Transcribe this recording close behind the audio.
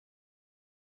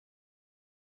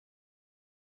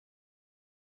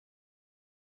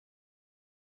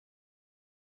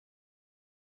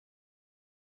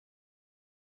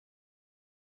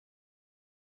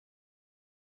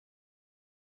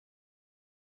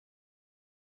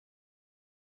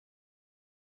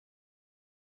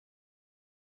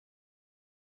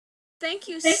Thank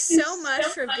you so much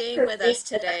for being with us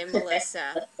today,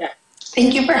 Melissa.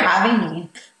 Thank you for having me.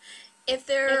 If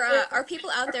there are people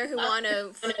out there who want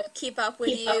to keep up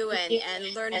with you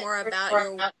and learn more about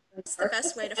your work, what's the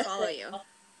best way to follow you?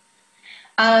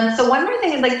 So one more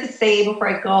thing I'd like to say before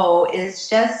I go is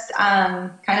just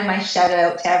kind of my shout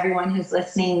out to everyone who's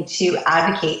listening to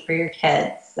advocate for your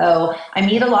kids. So I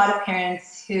meet a lot of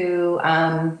parents who,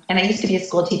 and I used to be a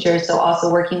school teacher, so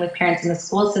also working with parents in the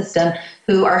school system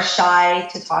who are shy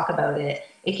to talk about it.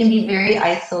 It can be very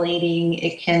isolating.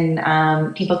 It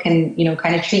can, people can,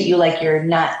 kind of treat you like you're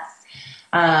nuts.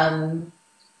 Um,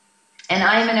 And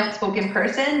I'm an outspoken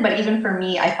person, but even for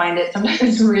me, I find it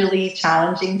sometimes really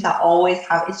challenging to always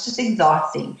have, it's just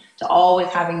exhausting to always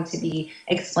having to be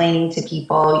explaining to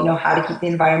people, how to keep the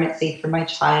environment safe for my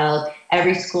child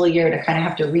every school year, to kind of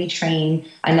have to retrain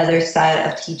another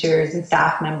set of teachers and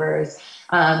staff members.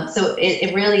 So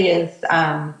it really is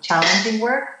challenging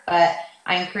work, but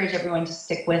I encourage everyone to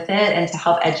stick with it and to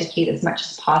help educate as much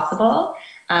as possible.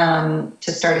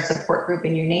 To start a support group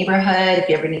in your neighborhood. If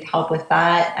you ever need help with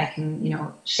that, I can,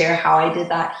 share how I did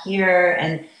that here,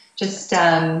 and just,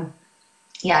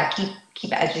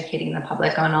 keep educating the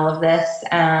public on all of this.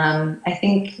 I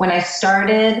think when I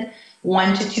started,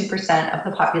 1 to 2% of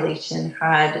the population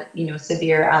had,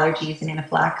 severe allergies and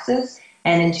anaphylaxis,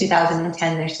 and in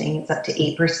 2010, they're saying it's up to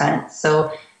 8%.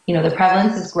 So, the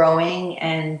prevalence is growing,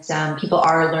 and people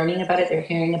are learning about it. They're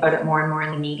hearing about it more and more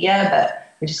in the media, but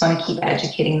we just want to keep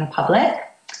educating the public.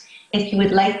 If you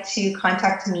would like to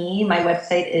contact me, my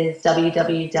website is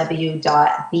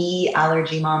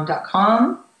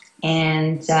www.theallergymom.com.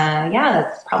 And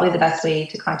that's probably the best way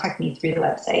to contact me, through the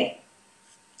website.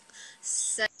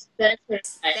 So, thank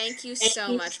you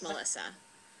so much, Melissa.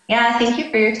 Yeah, thank you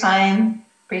for your time.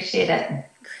 Appreciate it.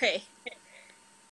 Great.